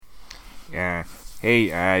Uh,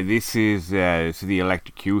 hey, this is the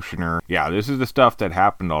electrocutioner. Yeah, this is the stuff that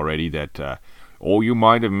happened already. You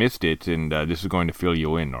might have missed it, and this is going to fill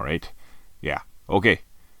you in. All right? Yeah. Okay.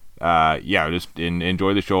 Yeah. Just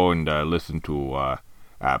enjoy the show and listen to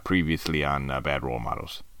previously on Bad Role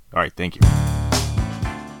Models. All right. Thank you.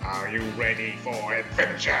 Are you ready for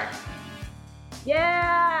adventure?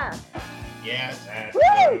 Yeah! Yes, that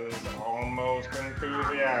Woo! was almost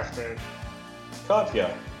enthusiastic.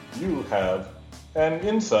 Katya, you have an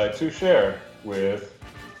insight to share with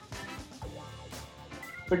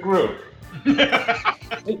the group.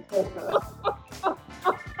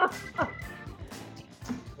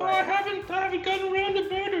 I haven't gotten around to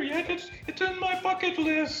murder yet. It's in my bucket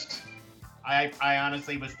list. I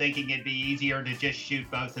honestly was thinking it'd be easier to just shoot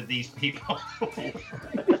both of these people.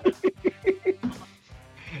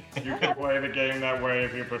 You can play the game that way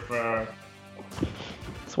if you prefer.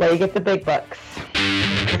 That's why you get the big bucks.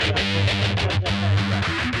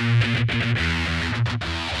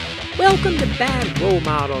 Welcome to Bad Role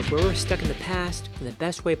Models, where we're stuck in the past in the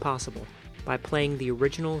best way possible by playing the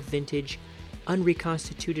original, vintage,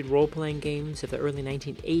 unreconstituted role-playing games of the early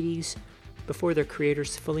 1980s before their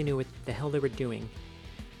creators fully knew what the hell they were doing.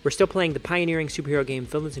 We're still playing the pioneering superhero game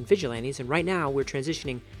Villains and Vigilantes, and right now we're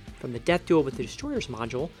transitioning from the Death Duel with the Destroyers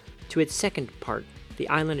module to its second part, the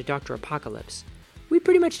Island of Dr. Apocalypse. We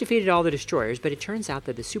pretty much defeated all the Destroyers, but it turns out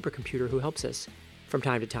that the supercomputer who helps us from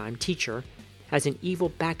time to time, Teacher, has an evil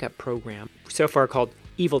backup program, so far called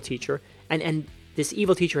Evil Teacher, and this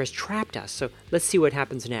evil teacher has trapped us, so let's see what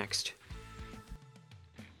happens next.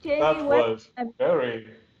 Jamie, That what? was very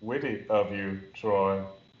witty of you, Troy.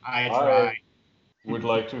 I tried. Would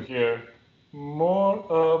like to hear more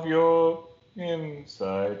of your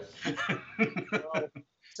insights.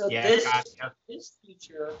 So Yeah, gotcha. this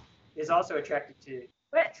teacher is also attracted to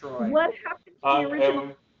Troy. What happened to the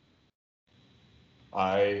original?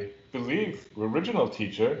 I believe the original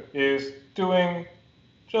teacher is doing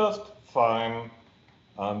just fine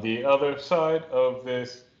on the other side of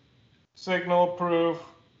this signal-proof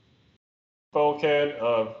bulkhead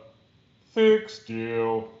of thick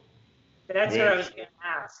steel. That's what I was going to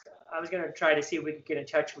ask. I was going to try to see if we could get in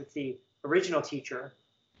touch with the original teacher.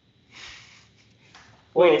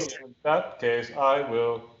 Well, Wait a second. in that case, I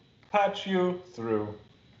will patch you through.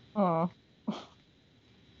 Oh.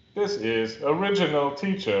 This is original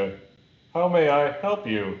teacher. How may I help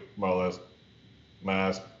you, Master?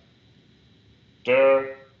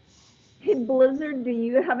 Hey, Blizzard, do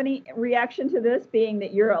you have any reaction to this, being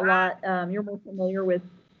that you're you're more familiar with?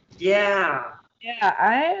 Yeah.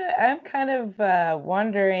 Yeah, I'm kind of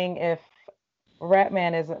wondering if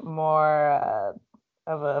Ratman isn't more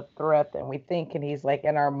of a threat than we think, and he's like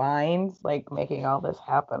in our minds, like making all this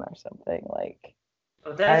happen or something. Like,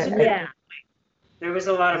 Oh, that's Yeah. There was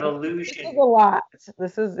a lot of this illusion. is a lot.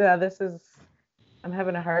 This is. I'm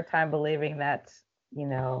having a hard time believing that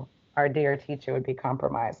our dear teacher would be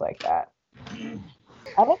compromised like that. I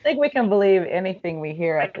don't think we can believe anything we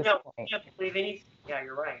hear at this No, point. you can't believe anything. Yeah,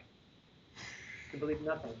 you're right. You believe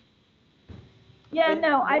nothing. Yeah,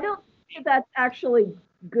 no, I don't think that's actually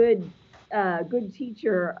good. Good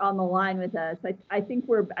teacher on the line with us. I think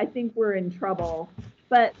we're in trouble.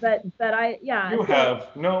 But You have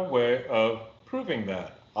no way of proving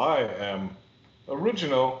that. I am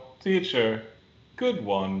original teacher, good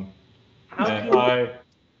one, and I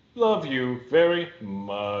love you very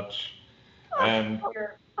much, and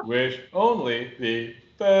wish only the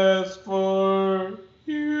best for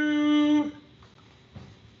you.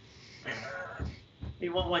 They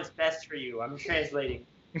want what's best for you. I'm translating.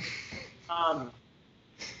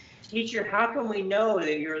 Teacher, how can we know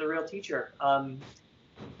that you're the real teacher?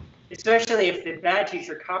 Especially if the bad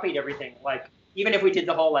teacher copied everything. Like, even if we did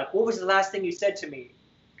the whole, like, what was the last thing you said to me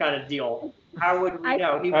kind of deal. How would we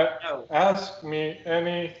know? He would know. Ask me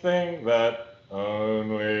anything that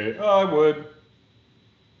only I would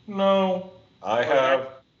know. I have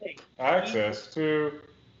access to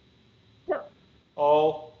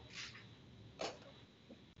all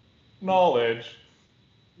knowledge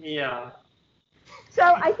Yeah. So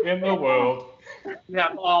I think in the world. You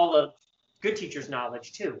have all the good teachers'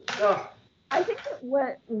 knowledge too. Ugh. I think that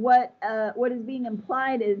what is being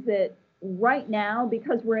implied is that right now,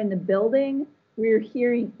 because we're in the building, we're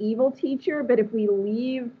hearing evil teacher, but if we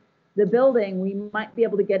leave the building, we might be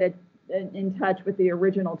able to get in touch with the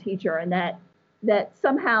original teacher, and that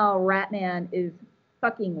somehow Ratman is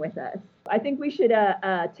fucking with us. I think we should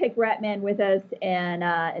take Ratman with us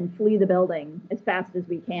and flee the building as fast as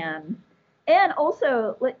we can. And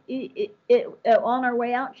also, on our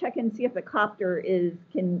way out, check and see if the copter is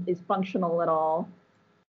functional at all.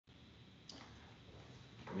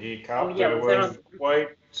 The Oh, copter yeah, was that was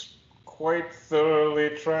on- quite thoroughly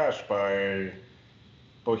trashed by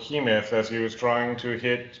Behemoth as he was trying to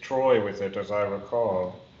hit Troy with it, as I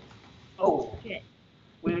recall. Oh, Shit.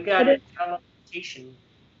 we got a teleportation.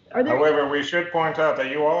 Are there However, we should point out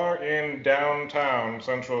that you are in downtown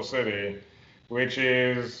Central City, which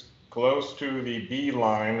is close to the B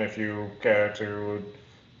line if you care to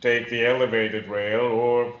take the elevated rail,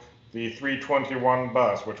 or the 321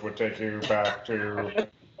 bus, which would take you back to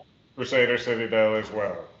Crusader Citadel as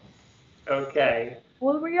well. Okay.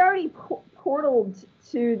 Well, we already portaled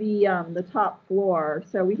to the top floor,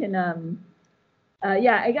 so we can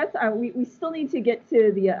yeah, I guess we still need to get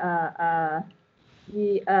to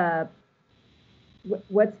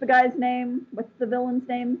what's the guy's name? What's the villain's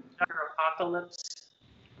name? Dr. Apocalypse.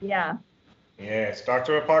 Yeah. Yes,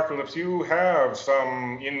 Dr. Apocalypse, you have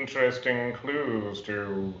some interesting clues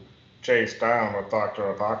to chase down with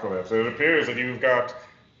Dr. Apocalypse. It appears that you've got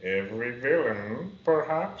every villain,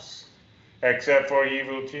 perhaps, except for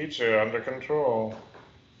Evil Teacher under control.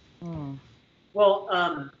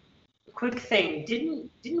 Well, quick thing.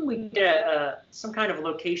 Didn't we get some kind of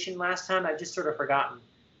location last time? I've just sort of forgotten.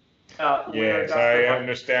 Where Yes, Dr. I Apocalypse-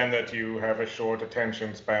 understand that you have a short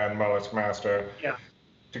attention span, Mullis Master. Yeah.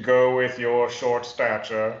 To go with your short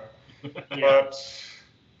stature. But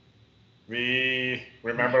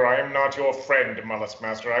remember, I am not your friend, Mullis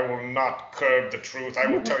Master. I will not curb the truth. I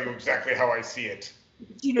will tell you exactly how I see it.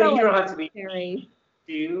 You know, you don't have to be. Harry.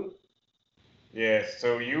 Do you? Yes,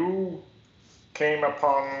 so you came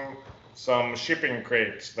upon some shipping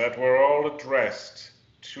crates that were all addressed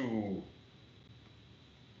to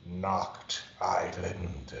Knocked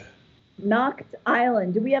Island. Knocked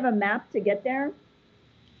Island. Do we have a map to get there?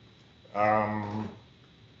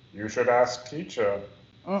 You should ask Teacher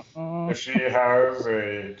if she has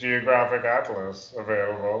a geographic atlas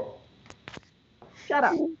available. Shut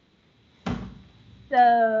up.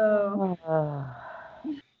 So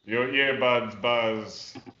Your earbuds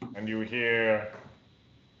buzz, and you hear,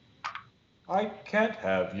 I can't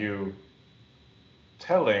have you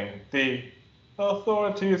telling the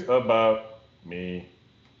authorities about me.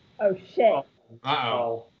 oh shit.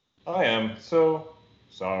 Uh-oh. I am so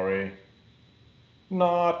sorry.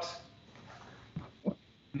 Not.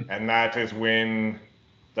 And that is when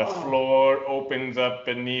the floor opens up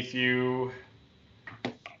beneath you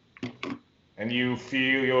and you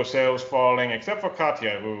feel yourselves falling, except for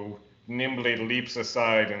Katya, who nimbly leaps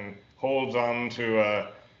aside and holds on to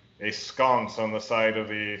a sconce on the side of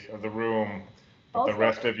the room. But the Also-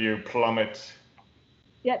 rest of you plummet.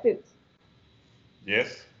 Jet boots.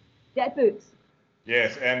 Yes? Jet boots.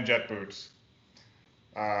 Yes, and jet boots.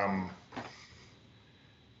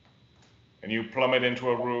 And you plummet into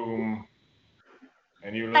a room,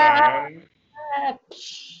 and you land,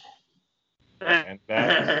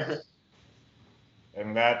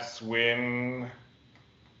 and that's when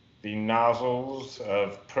the nozzles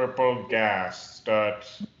of purple gas start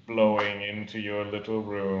blowing into your little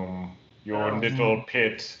room, your little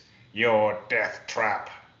pit, your death trap.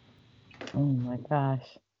 Oh my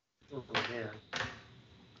gosh. Oh, man.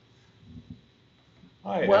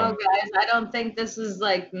 Well, guys, I don't think this is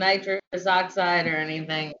like nitrous oxide or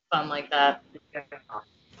anything fun like that.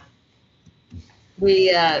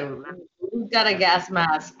 We've got a gas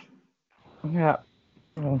mask. Yeah.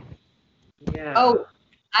 Yeah. Oh,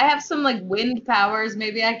 I have some like wind powers.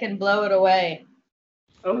 Maybe I can blow it away.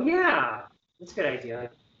 Oh, yeah. That's a good idea.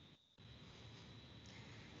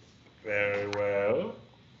 Very well.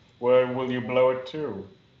 Where will you blow it to?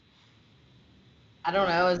 I don't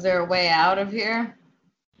know. Is there a way out of here?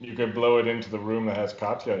 You could blow it into the room that has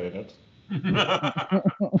Katya in it.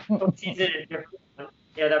 Oh, she's in a different one.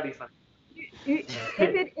 Yeah, that'd be fun. If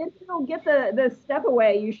it'll get the step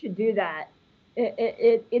away, you should do that.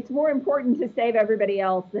 It's more important to save everybody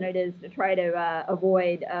else than it is to try to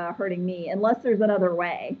avoid hurting me, unless there's another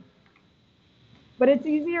way. But it's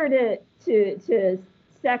easier to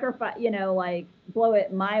sacrifice, like blow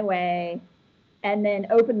it my way, and then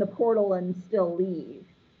open the portal and still leave.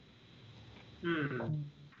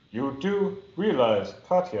 You do realize,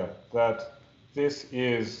 Katya, that this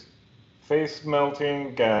is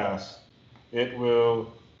face-melting gas. It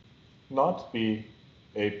will not be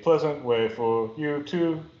a pleasant way for you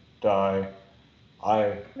to die.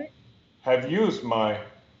 I have used my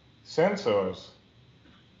sensors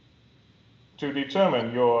to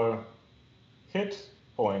determine your hit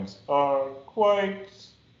points are quite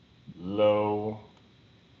low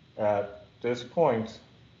at this point.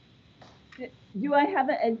 Do I have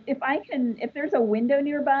if there's a window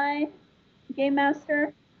nearby, Game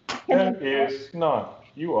Master? That is not.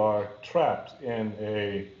 You are trapped in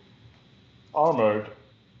a armored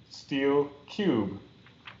steel cube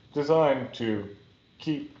designed to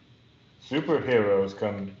keep superheroes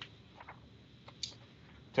contained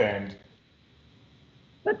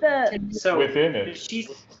But the So within it. she's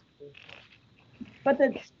but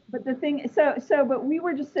the thing but we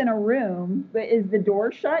were just in a room. But is the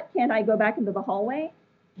door shut? Can't I go back into the hallway?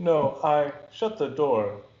 No, I shut the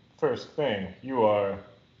door first thing. You are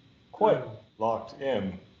quite locked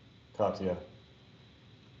in, Katya.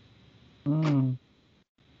 Mm.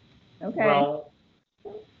 Okay. well.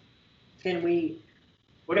 Can we?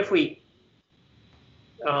 What if we?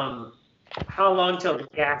 How long till the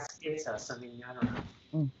gas hits us? I mean, I don't know.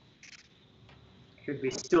 Mm. Could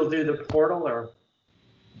we still do the portal or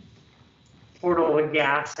portal the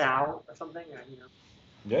gas out or something? Or,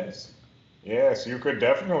 Yes. Yes, you could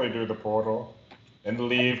definitely do the portal and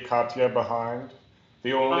leave Katya behind.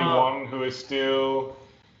 The only one who is still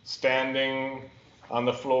standing on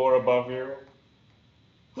the floor above you,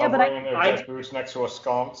 Yeah, but hovering in her jet boots next to a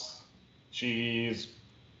sconce. She's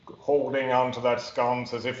holding onto that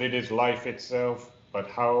sconce as if it is life itself, but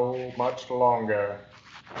how much longer?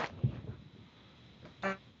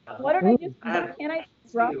 Why don't I just can I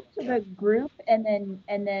drop to the group and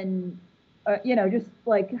then just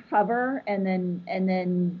like hover and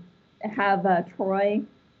then have Troy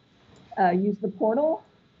use the portal?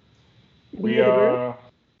 We are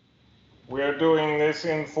doing this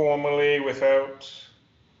informally without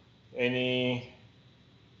any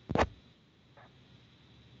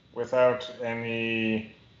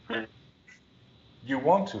you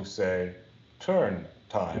want to say turn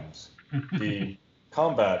times, the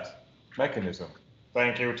combat mechanism.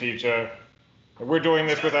 Thank you, teacher. We're doing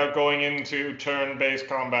this without going into turn-based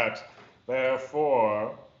combat.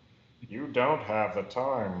 Therefore, you don't have the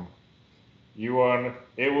time.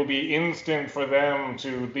 It will be instant for them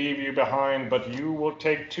to leave you behind, but you will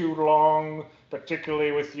take too long,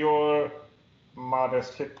 particularly with your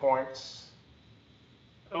modest hit points.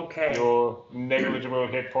 Okay. Your negligible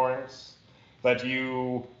hit points that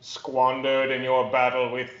you squandered in your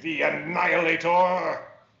battle with the Annihilator.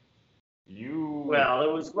 You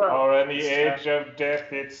are on the edge of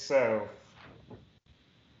death itself.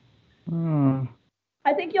 Mm.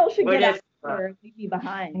 I think y'all should get out of here and leave me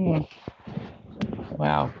behind. Mm.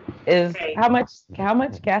 Wow. How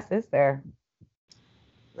much gas is there?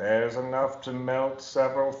 There's enough to melt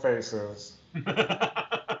several faces.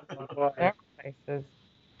 Several faces.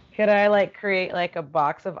 Could I create a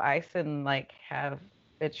box of ice and have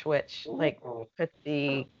it switch put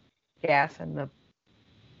the gas in the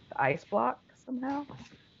ice block somehow?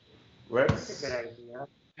 That's a good idea.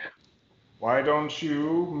 Why don't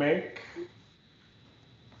you make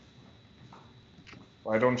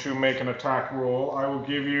an attack roll? I will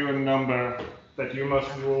give you a number that you must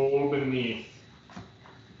roll beneath.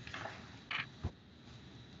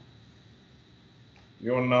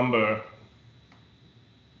 Your number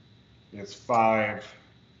is 5.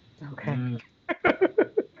 Okay.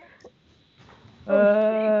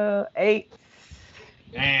 8.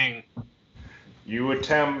 Dang. You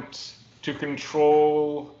attempt to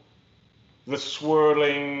control the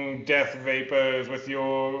swirling death vapors with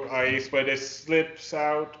your ice, but it slips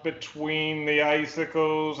out between the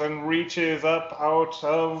icicles and reaches up out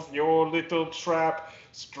of your little trap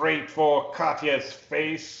straight for Katya's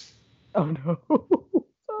face. Oh no.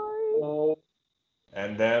 Oh.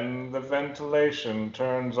 And then the ventilation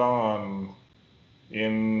turns on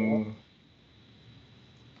in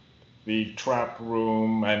the trap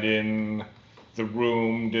room and in the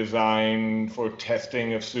room designed for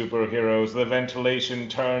testing of superheroes. The ventilation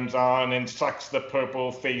turns on and sucks the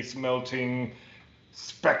purple face-melting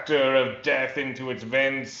specter of death into its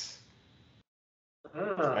vents.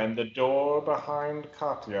 And the door behind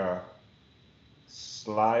Katya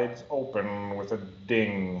slides open with a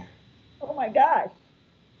ding. Oh my gosh.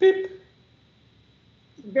 Beep.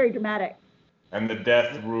 Very dramatic. And the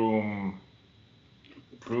death room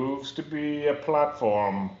proves to be a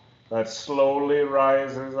platform that slowly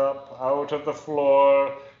rises up out of the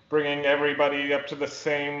floor, bringing everybody up to the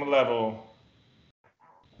same level.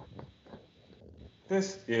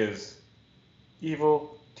 This is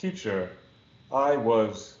Evil Teacher. I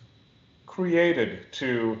was created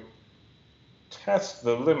to test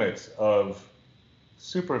the limits of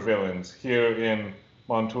supervillains here in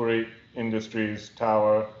Monturi Industries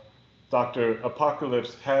Tower. Dr.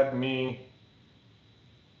 Apocalypse had me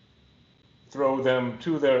throw them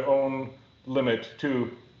to their own limit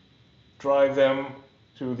to drive them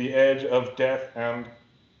to the edge of death and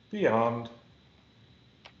beyond.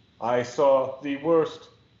 I saw the worst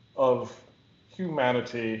of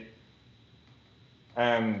humanity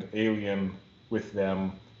and alien with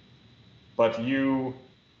them, but you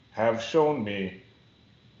have shown me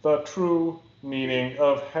the true meaning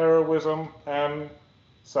of heroism and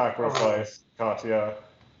sacrifice, Katya.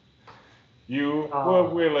 You were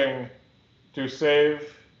willing to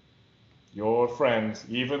save your friends,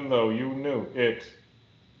 even though you knew it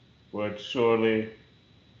would surely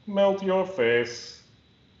melt your face.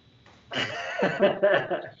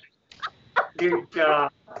 Dear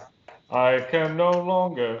God. I can no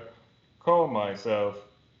longer call myself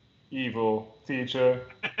evil teacher.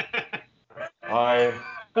 I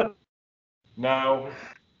now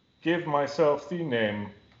give myself the name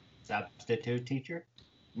Substitute teacher?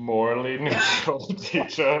 morally neutral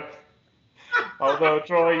teacher. Although,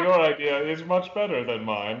 Troy, your idea is much better than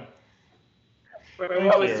mine. Wait, Thank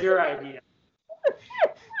what was you. your idea?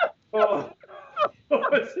 What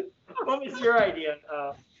was your idea?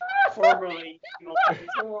 Formerly evil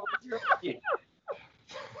teacher, what was your idea?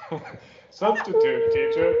 Substitute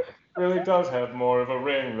teacher really does have more of a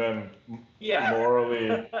ring than Yeah.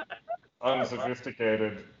 morally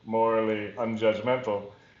unsophisticated, morally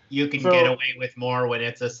unjudgmental. You can So- get away with more when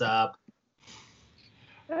it's a sub.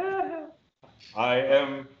 I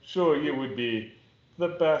am sure you would be the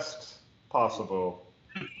best possible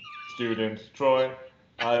student, Troy.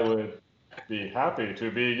 I would be happy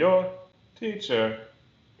to be your teacher,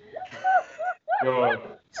 your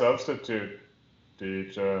substitute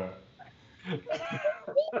teacher.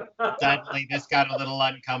 Suddenly, this got a little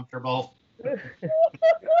uncomfortable.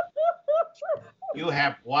 You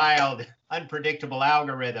have wild, unpredictable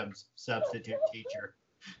algorithms, substitute teacher.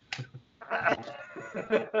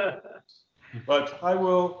 But I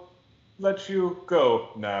will let you go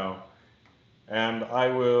now, and I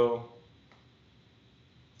will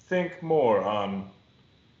think more on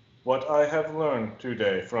what I have learned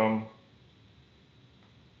today from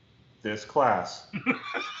this class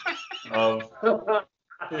of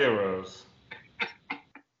heroes.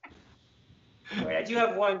 Wait, I do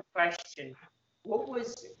have one question.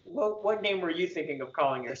 What name were you thinking of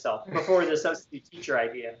calling yourself before the substitute teacher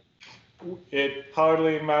idea? It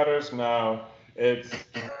hardly matters now. It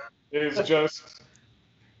is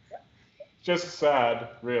just sad,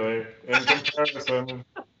 really, in comparison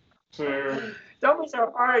to. Don't be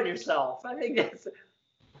so hard on yourself. I think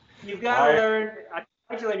you've got to learn. I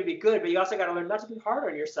want you to learn to be good, but you also got to learn not to be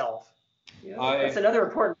hard on yourself. You know, that's another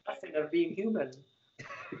important lesson of being human.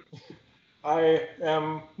 I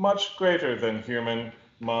am much greater than human.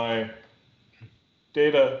 My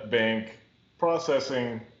data bank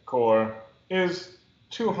processing core is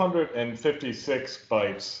 256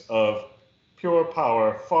 bytes of pure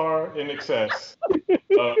power, far in excess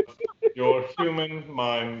of your human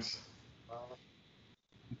minds.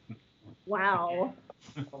 Wow.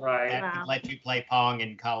 Right. That Wow. would let you play Pong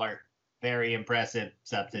in color. Very impressive,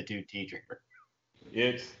 substitute teacher.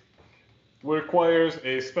 It requires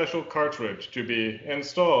a special cartridge to be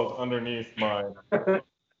installed underneath my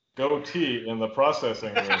goatee in the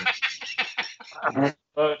processing room.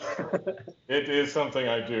 But it is something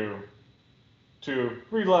I do to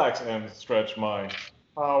relax and stretch my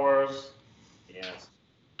powers. Yes.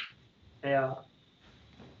 Yeah.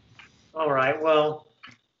 All right. Well.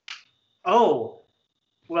 Oh.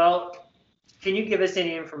 Well. Can you give us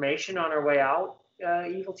any information on our way out,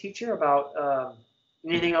 evil teacher, about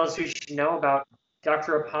anything else we should know about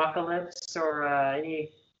Dr. Apocalypse or anything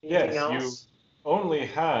Yes, else? you only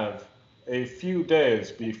have a few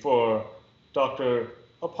days before Dr.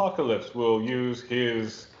 Apocalypse will use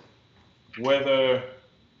his weather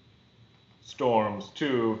storms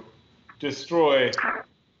to destroy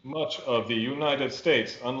much of the United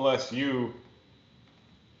States unless you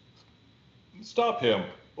stop him,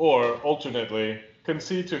 or alternately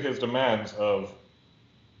concede to his demands of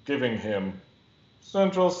giving him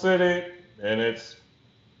Central City and its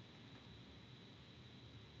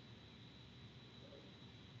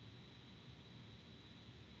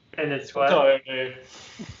And it's what? entirety.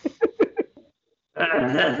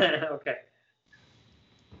 Okay.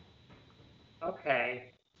 Okay.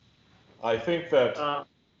 I think that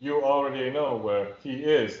you already know where he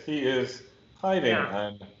is. He is hiding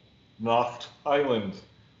on Nacht Island,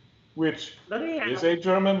 which is a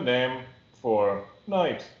German name for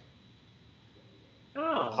night.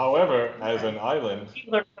 Oh. However, as an island,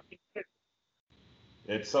 You learned something new.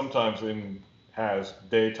 it sometimes has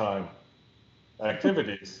daytime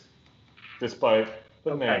activities, despite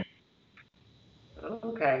the name.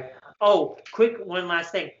 Okay. Oh, quick, one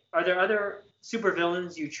last thing. Are there other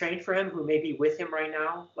supervillains you trained for him who may be with him right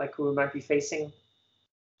now, like who we might be facing?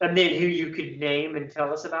 And then who you could name and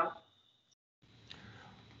tell us about?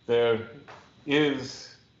 There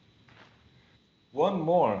is one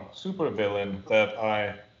more supervillain that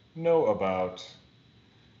I know about.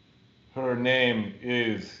 Her name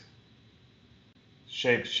is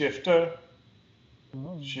Shapeshifter.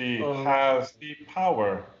 She has the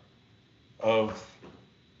power of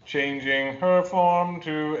changing her form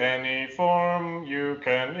to any form you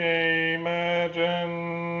can imagine.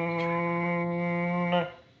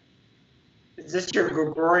 Is this your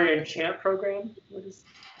Gregorian chant program? What is?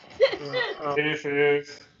 This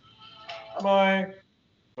is my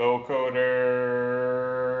vocoder.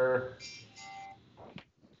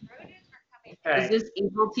 Is this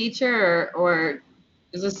evil teacher or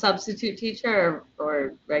is this substitute teacher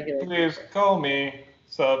or regular? Please call me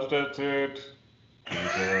substitute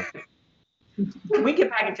teacher. Can we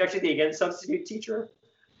get back in touch with you again, substitute teacher?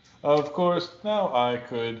 Of course, now I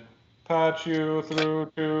could patch you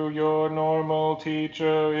through to your normal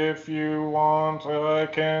teacher if you want. I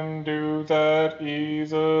can do that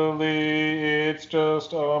easily. It's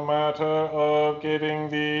just a matter of getting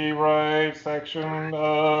the right section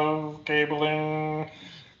of cabling.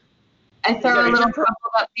 I throw a little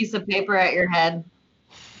crumpled up piece of paper at your head.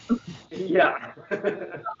 Yeah.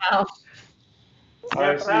 Wow.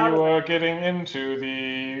 I see you are getting into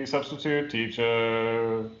the substitute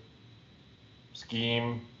teacher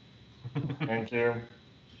scheme. Thank you.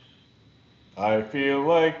 I feel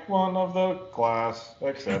like one of the class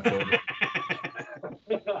accepted.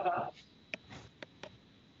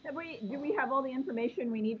 Do we have all the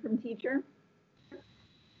information we need from teacher?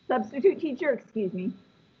 Substitute teacher, excuse me.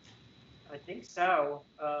 I think so.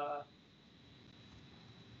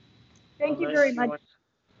 Thank you very much,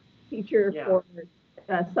 teacher, for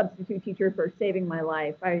substitute teacher, for saving my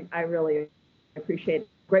life. I really appreciate it.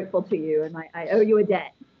 Grateful to you, and I owe you a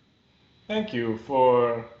debt. Thank you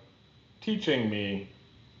for teaching me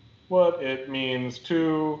what it means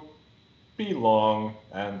to belong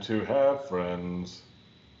and to have friends.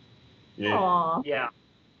 It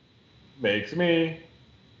makes me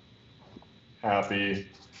happy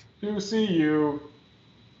to see you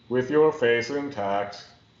with your face intact.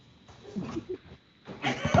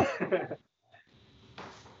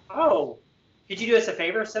 Oh, could you do us a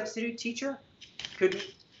favor, substitute teacher? Could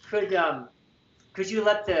you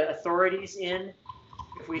let the authorities in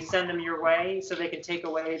if we send them your way so they can take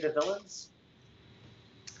away the villains?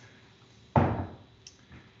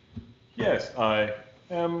 Yes, I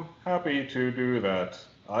am happy to do that.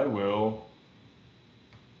 I will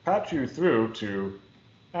patch you through to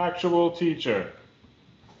actual teacher.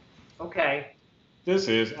 Okay. This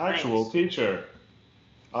is actual teacher.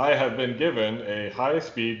 I have been given a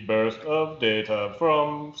high-speed burst of data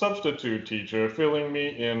from substitute teacher filling me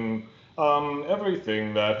in on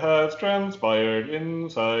everything that has transpired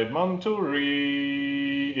inside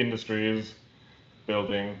Monterey Industries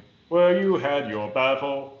building where you had your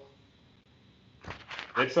battle.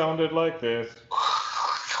 It sounded like this.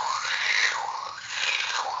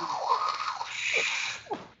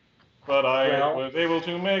 But I was able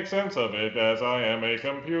to make sense of it as I am a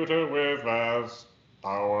computer with vast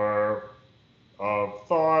power of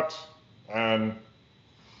thought and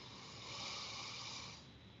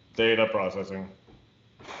data processing.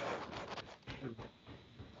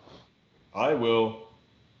 I will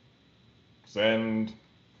send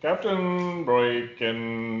Captain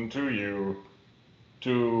Broykin to you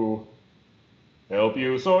to help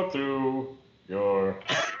you sort through your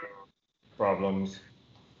problems.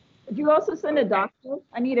 Could you also send a doctor?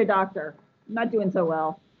 I need a doctor. I'm not doing so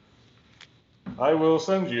well. I will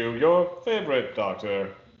send you your favorite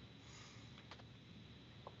doctor.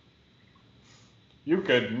 You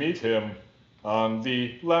could meet him on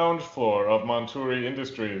the lounge floor of Monterey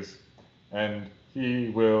Industries, and he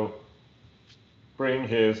will bring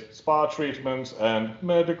his spa treatments and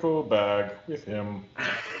medical bag with him.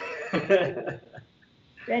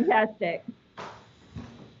 Fantastic.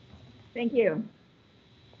 Thank you.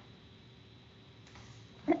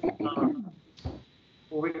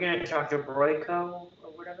 Were we going to talk to Broyko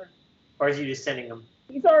or whatever? Or is he just sending him?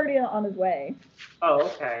 He's already on his way. Oh,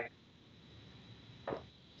 okay.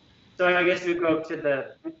 So I guess we go up to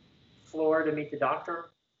the floor to meet the doctor?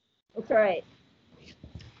 That's right.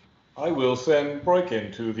 I will send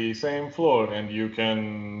Broykin to the same floor, and you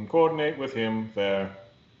can coordinate with him there.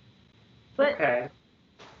 But, okay.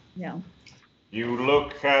 Yeah. You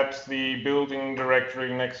look at the building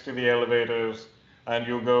directory next to the elevators, and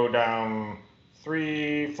you go down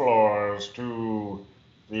 3 floors to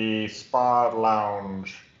the spa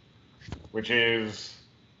lounge, which is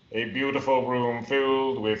a beautiful room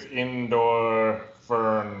filled with indoor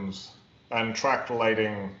ferns and track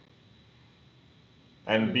lighting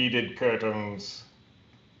and beaded curtains.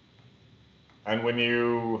 And when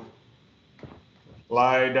you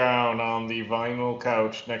lie down on the vinyl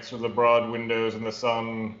couch next to the broad windows in the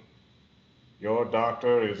sun, Your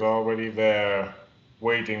doctor is already there,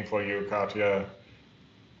 waiting for you, Katya.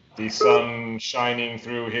 The sun shining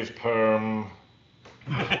through his perm.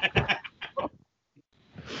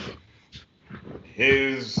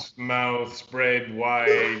 His mouth spread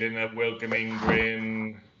wide in a welcoming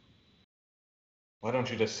grin. Why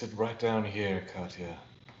don't you just sit right down here, Katya?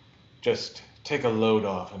 Just take a load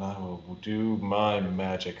off and I will do my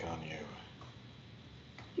magic on you.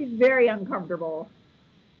 She's very uncomfortable.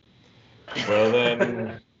 Well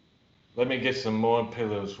then, let me get some more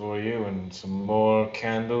pillows for you and some more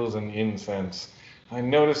candles and incense. I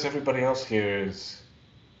notice everybody else here is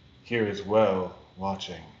here as well,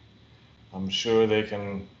 watching. I'm sure they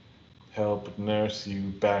can help nurse you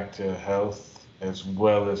back to health as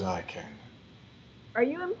well as I can. Are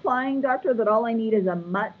you implying, Doctor, that all I need is a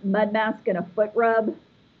mud mask and a foot rub?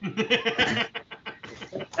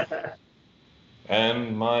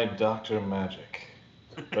 And my doctor magic.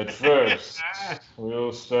 But first,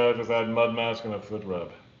 we'll start with that mud mask and a foot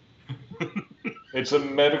rub. It's a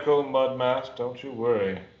medical mud mask, don't you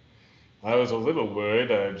worry. I was a little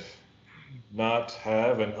worried I'd not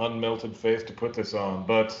have an unmelted face to put this on,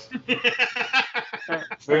 but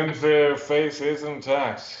since their face is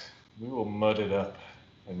intact, we will mud it up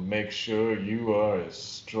and make sure you are as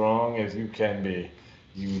strong as you can be,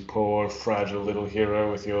 you poor, fragile little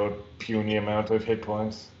hero with your puny amount of hit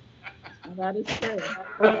points. Well, that is true.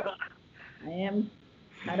 I am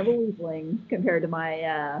kind of a weakling compared to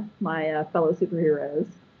my fellow superheroes.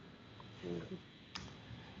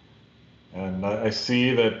 And I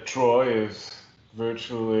see that Troy is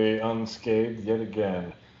virtually unscathed yet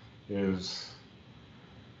again. His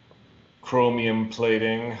chromium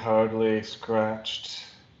plating hardly scratched.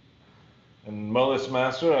 And Mullis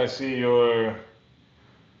Master, I see your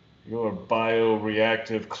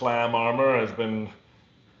bioreactive clam armor has been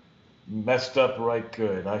messed up right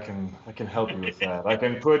good. I can help you with that. I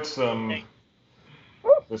can put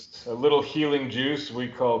just a little healing juice we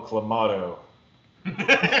call Clamato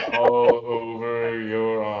all over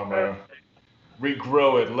your armor.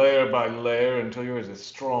 Regrow it layer by layer until you're as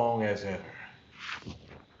strong as ever.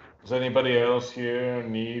 Does anybody else here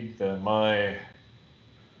need my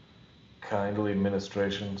kindly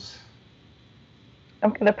ministrations?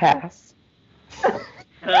 I'm gonna pass.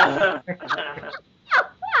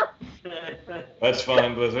 That's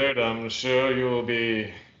fine, Blizzard. I'm sure you'll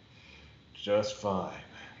be just fine.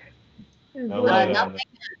 Now,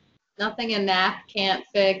 Nothing a nap can't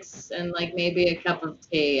fix, and like maybe a cup of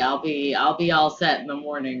tea. I'll be all set in the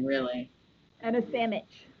morning, really. And a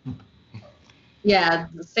sandwich. Yeah,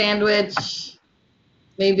 the sandwich,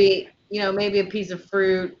 maybe a piece of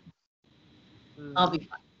fruit. I'll be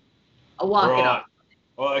fine. I'll walk it off.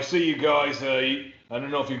 Well, I see you guys. I don't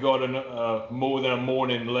know if you got more than a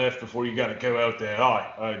morning left before you got to go out there.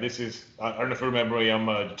 Hi, this is. I don't know if you remember me. I'm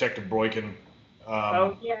Detective Boykin.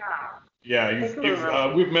 Oh yeah.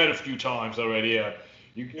 Yeah, we've met a few times already.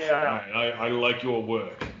 Yeah. I like your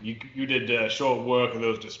work. You did short work of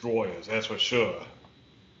those destroyers. That's for sure.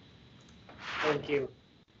 Thank you.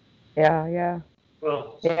 Yeah.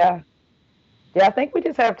 Well. Yeah. I think we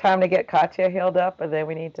just have time to get Katya healed up, and then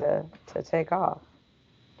we need to take off.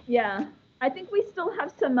 Yeah, I think we still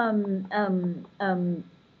have some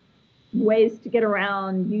ways to get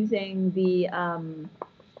around using the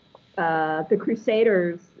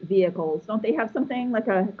Crusaders' vehicles. Don't they have something like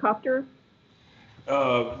a copter?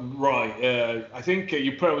 Right. I think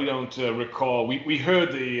you probably don't recall. We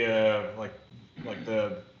heard the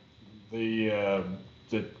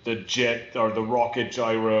the jet or the rocket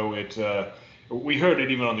gyro. We heard it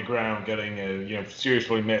even on the ground getting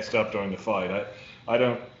seriously messed up during the fight. I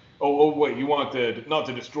don't. Oh wait, you want not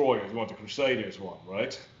the destroyers, you want the Crusaders one,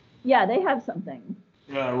 right? Yeah, they have something.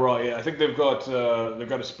 Right. Yeah, I think they've got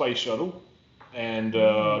a space shuttle, and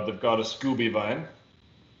they've got a Scooby van,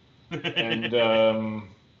 and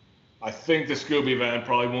I think the Scooby van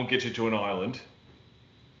probably won't get you to an island.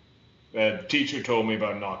 Teacher told me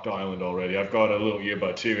about Knocked Island already. I've got a little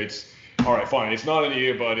earbud too. It's all right, fine. It's not an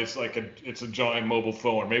earbud. It's a giant mobile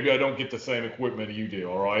phone. Maybe I don't get the same equipment you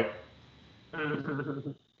do. All right.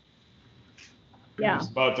 Yeah. It's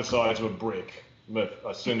about the size of a brick,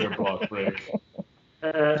 a cinder block brick.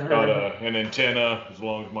 It's got an antenna as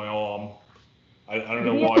long as my arm. I don't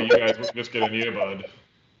know why you guys would just get an earbud.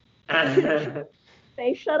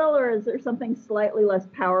 Space shuttle, or is there something slightly less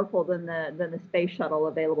powerful than the space shuttle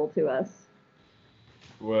available to us?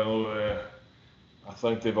 Well, I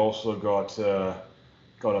think they've also got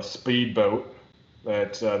a speedboat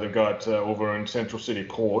that they've got over in Central City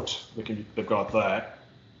Port. They've got that.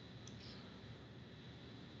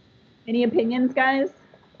 Any opinions, guys?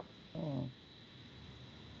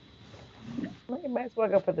 You might as well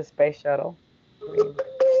go for the space shuttle. I mean,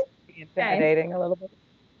 be intimidating a little bit.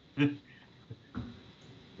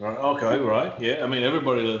 Right, okay, right. Yeah, I mean,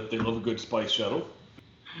 everybody, they love a good space shuttle.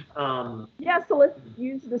 Yeah, so let's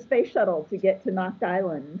use the space shuttle to get to Knocked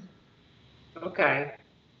Island. Okay.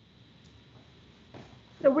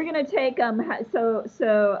 So we're gonna take we're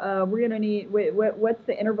gonna need what's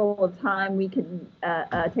the interval of time we can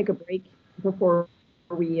take a break before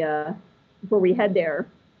we head there?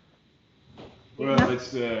 Well,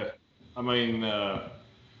 it's I mean,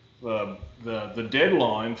 the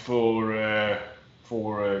deadline for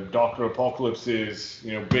Dr. Apocalypse's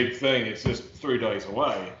big thing. It's just 3 days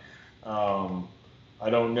away. I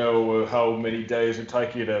don't know how many days it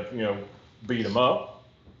take you to beat him up.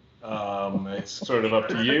 It's sort of up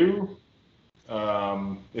to you.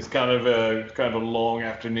 It's kind of a long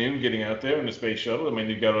afternoon getting out there in the space shuttle. I mean,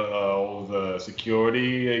 you've got all the security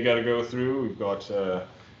you got to go through. We've got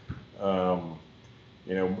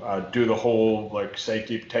do the whole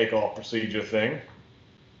safety takeoff procedure thing,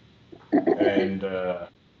 and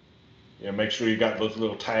make sure you got those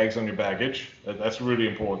little tags on your baggage. That's a really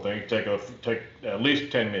important thing. Take at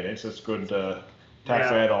least 10 minutes. It's good to tack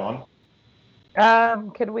that on.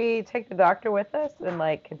 Could we take the doctor with us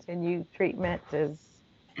and continue treatment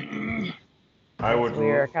I I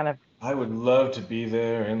would love to be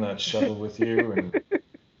there in that shuttle with you and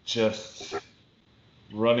just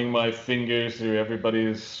running my fingers through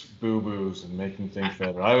everybody's boo-boos and making things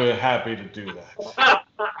better. I would be happy to do that.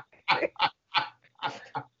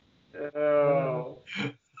 Oh.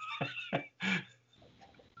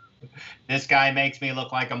 This guy makes me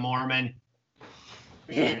look like a Mormon.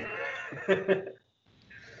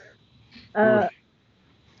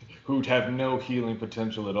 Who'd have no healing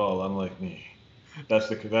potential at all, unlike me. That's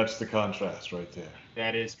the contrast right there.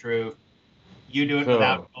 That is true. You do it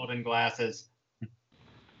without golden glasses.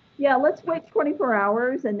 Yeah, let's wait 24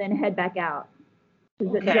 hours and then head back out.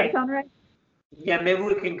 Does that sound right? Yeah, maybe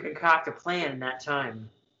we can concoct a plan in that time.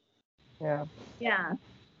 Yeah. Yeah,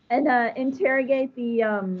 and interrogate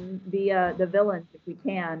the villains if we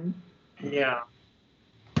can. Yeah.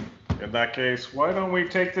 In that case, why don't we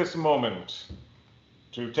take this moment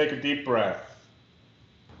to take a deep breath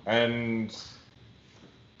and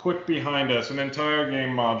put behind us an entire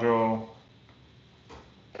game module,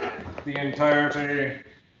 the entirety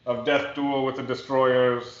of Death Duel with the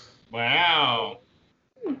Destroyers. Wow.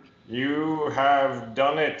 You have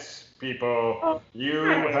done it, people. You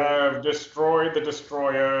have destroyed the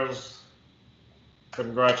Destroyers.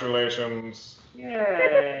 Congratulations.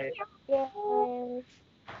 Yay.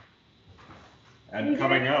 And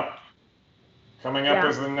coming up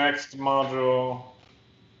is the next module.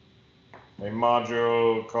 A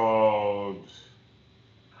module called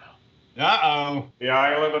The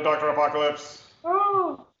Island of Dr. Apocalypse.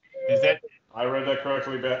 Oh. Is it? I read that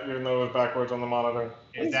correctly, even though it was backwards on the monitor.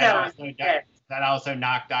 Is that also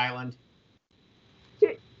Knocked Island?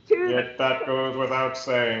 Yet that goes without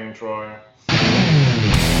saying, Troy.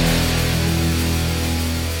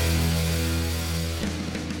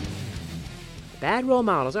 Bad role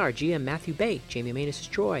models are GM Matthew Bate, Jamie Manus as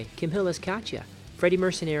Troy, Kim Hill as Katya, Freddie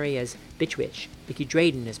Mercenary as Bitch Witch, Nikki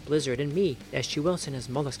Drayden as Blizzard, and me, S.G. Wilson as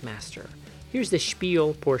Mollusk Master. Here's the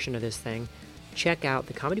spiel portion of this thing. Check out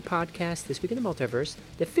the comedy podcast, This Week in the Multiverse,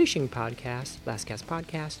 the fishing podcast, Last Cast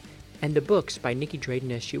Podcast, and the books by Nikki Drayden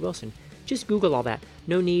and S.G. Wilson. Just Google all that.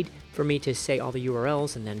 No need for me to say all the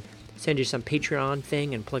URLs and then send you some Patreon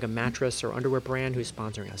thing and plug a mattress or underwear brand who's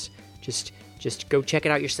sponsoring us. Just go check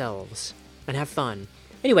it out yourselves and have fun.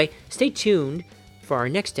 Anyway, stay tuned for our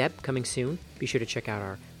next step coming soon. Be sure to check out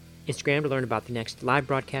our Instagram to learn about the next live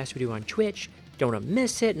broadcast we do on Twitch. Don't want to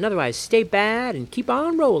miss it, and otherwise stay bad and keep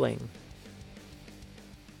on rolling.